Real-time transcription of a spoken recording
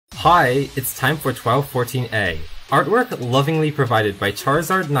Hi, it's time for 1214A. Artwork lovingly provided by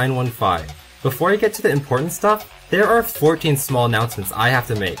Charizard915. Before I get to the important stuff, there are 14 small announcements I have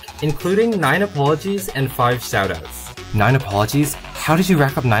to make, including 9 apologies and 5 shoutouts. 9 apologies? How did you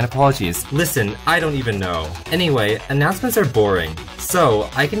rack up 9 apologies? Listen, I don't even know. Anyway, announcements are boring,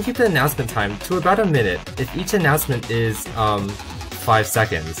 so I can keep the announcement time to about a minute if each announcement is, 5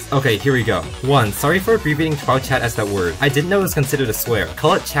 seconds. Okay, here we go. 1. Sorry for abbreviating TWOW chat as that word. I didn't know it was considered a swear.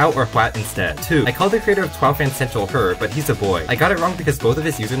 Call it chow or what instead. 2. I called the creator of TWOW Fan Central her, but he's a boy. I got it wrong because both of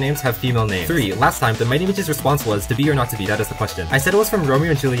his usernames have female names. 3. Last time, the Mighty Midget's response was to be or not to be, that is the question. I said it was from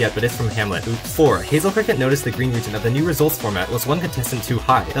Romeo and Juliet, but it's from Hamlet. Oops. 4. Hazel Cricket noticed the green region of the new results format was one contestant too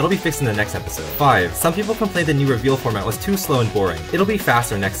high. That'll be fixed in the next episode. 5. Some people complained the new reveal format was too slow and boring. It'll be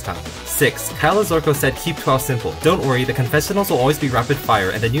faster next time. 6. Kyle Azorko said keep TWOW simple. Don't worry, the confessionals will always be rapid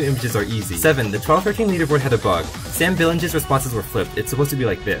fire and the new images are easy. 7. The 1213 leaderboard had a bug. Sam Billinge's responses were flipped. It's supposed to be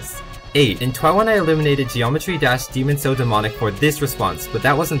like this. 8. In TWOW 1 I eliminated Geometry-Demon So Demonic for this response, but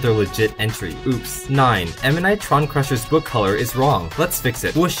that wasn't their legit entry. Oops. 9. Emanite Tron Crusher's book color is wrong. Let's fix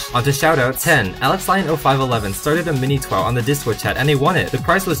it. Whoosh. Onto shoutouts. 10. AlexLion0511 started a mini TWOW on the Discord chat and they won it. The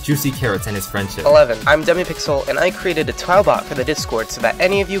prize was Juicy Carrots and his friendship. 11. I'm DemiPixel and I created a TWOWbot for the Discord so that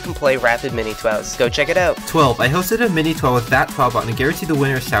any of you can play rapid mini TWOWs. Go check it out. 12. I hosted a mini TWOW with that TWOWbot and guaranteed the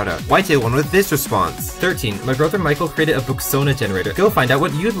winner a shoutout. WhaiJay won with this response. 13. My brother Michael created a Booksona Generator. Go find out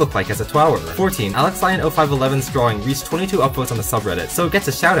what you'd look like as a TWOWer. 14. AlexLion0511's drawing reached 22 upvotes on the subreddit, so it gets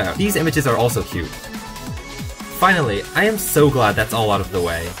a shoutout. These images are also cute. Finally, I am so glad that's all out of the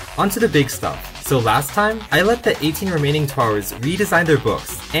way. On to the big stuff. So last time, I let the 18 remaining TWOWers redesign their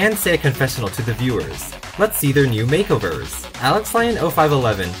books and say a confessional to the viewers. Let's see their new makeovers.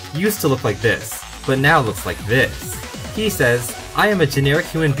 AlexLion0511 used to look like this, but now looks like this. He says, I am a generic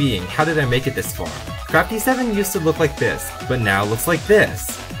human being, how did I make it this far? Crafty7 used to look like this, but now looks like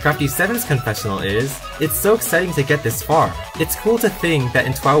this. Crafty7's confessional is, it's so exciting to get this far. It's cool to think that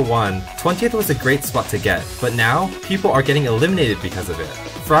in TWOW 1, 20th was a great spot to get, but now, people are getting eliminated because of it.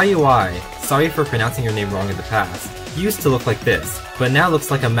 FryUI, sorry for pronouncing your name wrong in the past, used to look like this, but now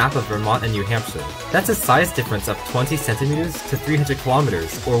looks like a map of Vermont and New Hampshire. That's a size difference of 20 centimeters to 300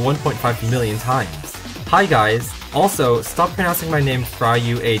 kilometers, or 1.5 million times. Hi guys! Also, stop pronouncing my name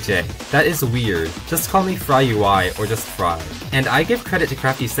FryUAJ. That is weird. Just call me FryUI or just Fry. And I give credit to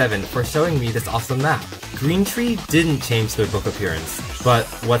Crafty7 for showing me this awesome map. Green Tree didn't change their book appearance. But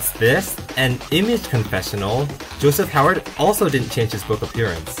what's this? An image confessional? Joseph Howard also didn't change his book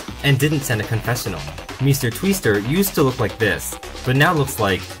appearance, and didn't send a confessional. Mr. Twister used to look like this, but now looks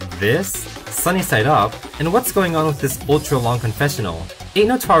like this? Sunny side up, and what's going on with this ultra long confessional? Ain't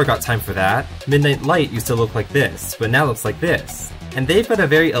no TWOWer got time for that. Midnight Light used to look like this, but now looks like this. And they've got a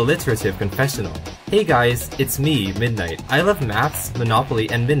very alliterative confessional. Hey guys, it's me, Midnight. I love maths, Monopoly,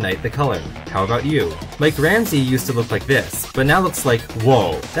 and Midnight the color. How about you? Mike Ramsey used to look like this, but now looks like,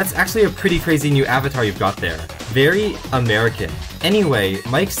 whoa, that's actually a pretty crazy new avatar you've got there. Very American. Anyway,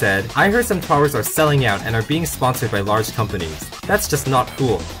 Mike said, I heard some TWOWers are selling out and are being sponsored by large companies. That's just not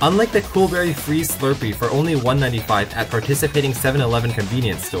cool. Unlike the Coolberry Free Slurpee for only $1.95 at participating 7-Eleven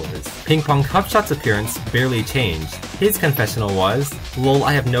convenience stores. Ping Pong Cupshot's appearance barely changed. His confessional was, lol,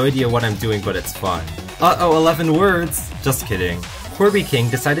 I have no idea what I'm doing but it's fun. Uh-oh, 11 words! Just kidding. Corby King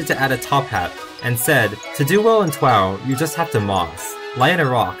decided to add a top hat and said, to do well in TWOW, you just have to moss. Lie in a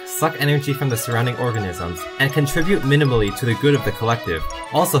rock, suck energy from the surrounding organisms, and contribute minimally to the good of the collective.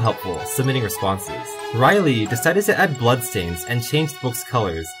 Also helpful, submitting responses. Riley decided to add bloodstains and change the book's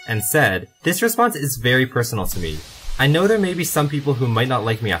colors, and said, this response is very personal to me. I know there may be some people who might not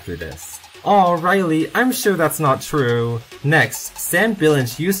like me after this. Aw, Riley, I'm sure that's not true. Next, Sam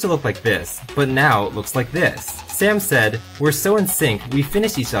Billinge used to look like this, but now looks like this. Sam said, we're so in sync, we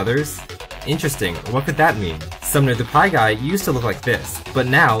finish each other's. Interesting, what could that mean? Sumner the Pie Guy used to look like this, but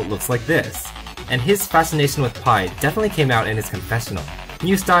now looks like this. And his fascination with pie definitely came out in his confessional.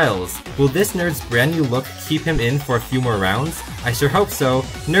 New styles. Will this nerd's brand new look keep him in for a few more rounds? I sure hope so.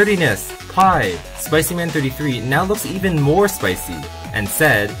 Nerdiness. Pie. SpicyMan33 now looks even more spicy, and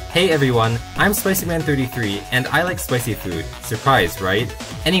said, hey everyone, I'm SpicyMan33 and I like spicy food. Surprise, right?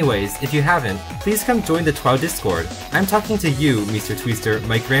 Anyways, if you haven't, please come join the TWOW Discord. I'm talking to you, Mr. Twister,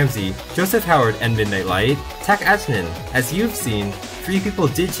 Mike Ramsey, Joseph Howard, and Midnight Light. Tak Achnan. As you've seen, 3 people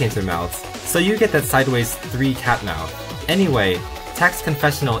did change their mouths, so you get that sideways 3 cat mouth. Anyway, Tak's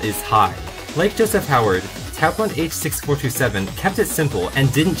confessional is high. Like Joseph Howard, Taplon-H6427 kept it simple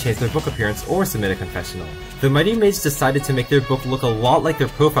and didn't change their book appearance or submit a confessional. The Mighty Mage decided to make their book look a lot like their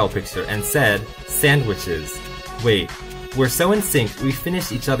profile picture and said, sandwiches. Wait, we're so in sync we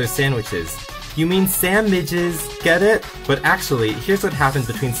finished each other's sandwiches. You mean Sam Midges, get it? But actually, here's what happened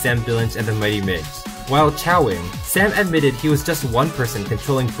between Sam Billinge and the Mighty Midge. While chowing, Sam admitted he was just one person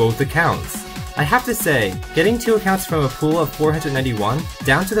controlling both accounts. I have to say, getting 2 accounts from a pool of 491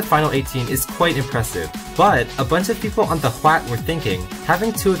 down to the final 18 is quite impressive, but a bunch of people on the WAT were thinking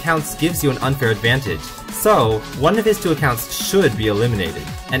having 2 accounts gives you an unfair advantage. So, one of his 2 accounts should be eliminated,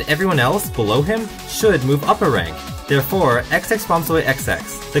 and everyone else below him should move up a rank. Therefore,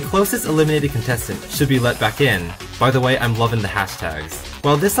 XX_XX, the closest eliminated contestant, should be let back in. By the way, I'm loving the hashtags.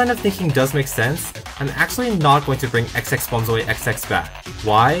 While this line of thinking does make sense, I'm actually not going to bring XX_XX back.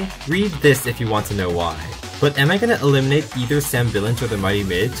 Why? Read this if you want to know why. But am I gonna eliminate either Sam Billinge or the Mighty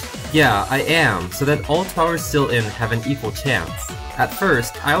Midge? Yeah, I am, so that all TWOWers still in have an equal chance. At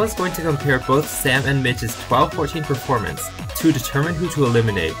first, I was going to compare both Sam and Midge's 12-14 performance to determine who to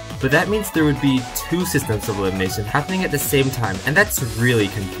eliminate, but that means there would be 2 systems of elimination happening at the same time, and that's really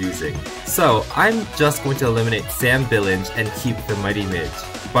confusing. So, I'm just going to eliminate Sam Billinge and keep the Mighty Midge.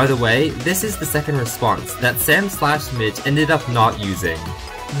 By the way, this is the second response that Sam/Midge ended up not using.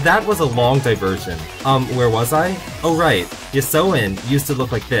 That was a long diversion. Where was I? Oh right, Yosoin used to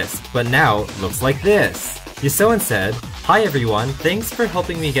look like this, but now looks like this. Yosoin said, "Hi everyone, thanks for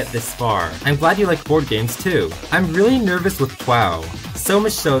helping me get this far. I'm glad you like board games too. I'm really nervous with TWOW. So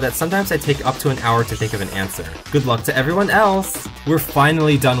much so that sometimes I take up to an hour to think of an answer. Good luck to everyone else!" We're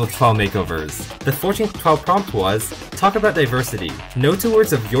finally done with TWOW makeovers. The 14th TWOW prompt was, talk about diversity. No 2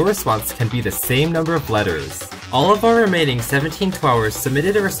 words of your response can be the same number of letters. All of our remaining 17 TWOWers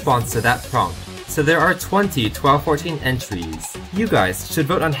submitted a response to that prompt. So there are 20 TWOW14 entries. You guys should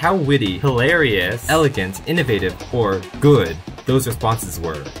vote on how witty, hilarious, elegant, innovative, or good those responses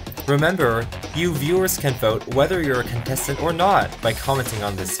were. Remember, you viewers can vote whether you're a contestant or not by commenting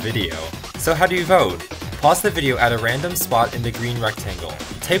on this video. So how do you vote? Pause the video at a random spot in the green rectangle.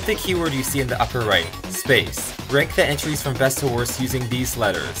 Type the keyword you see in the upper right, space. Rank the entries from best to worst using these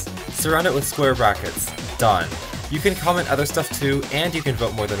letters. Surround it with square brackets. Done. You can comment other stuff too, and you can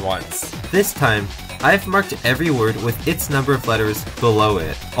vote more than once. This time, I've marked every word with its number of letters below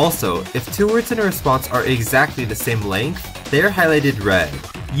it. Also, if 2 words in a response are exactly the same length, they're highlighted red.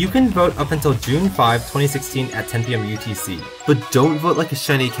 You can vote up until June 5, 2016 at 10 PM UTC, but don't vote like a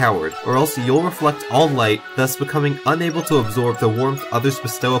shiny coward, or else you'll reflect all light, thus becoming unable to absorb the warmth others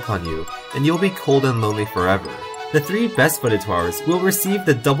bestow upon you, and you'll be cold and lonely forever. The 3 best voted TWOWers will receive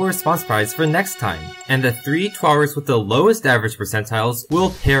the double response prize for next time, and the 3 TWOWers with the lowest average percentiles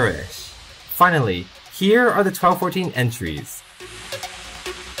will perish. Finally, here are the TWOW14 entries.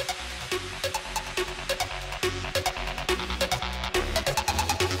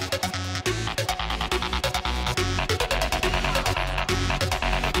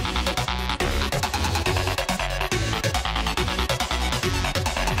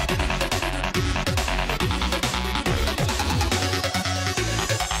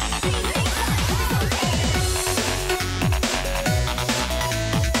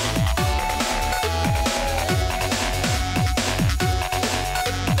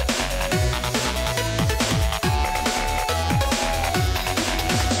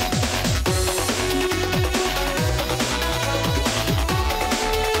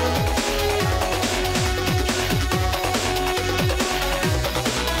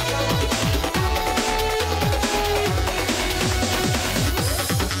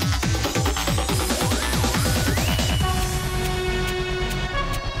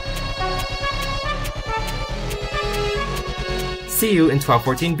 See you in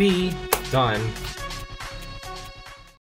TWOW14B. Done.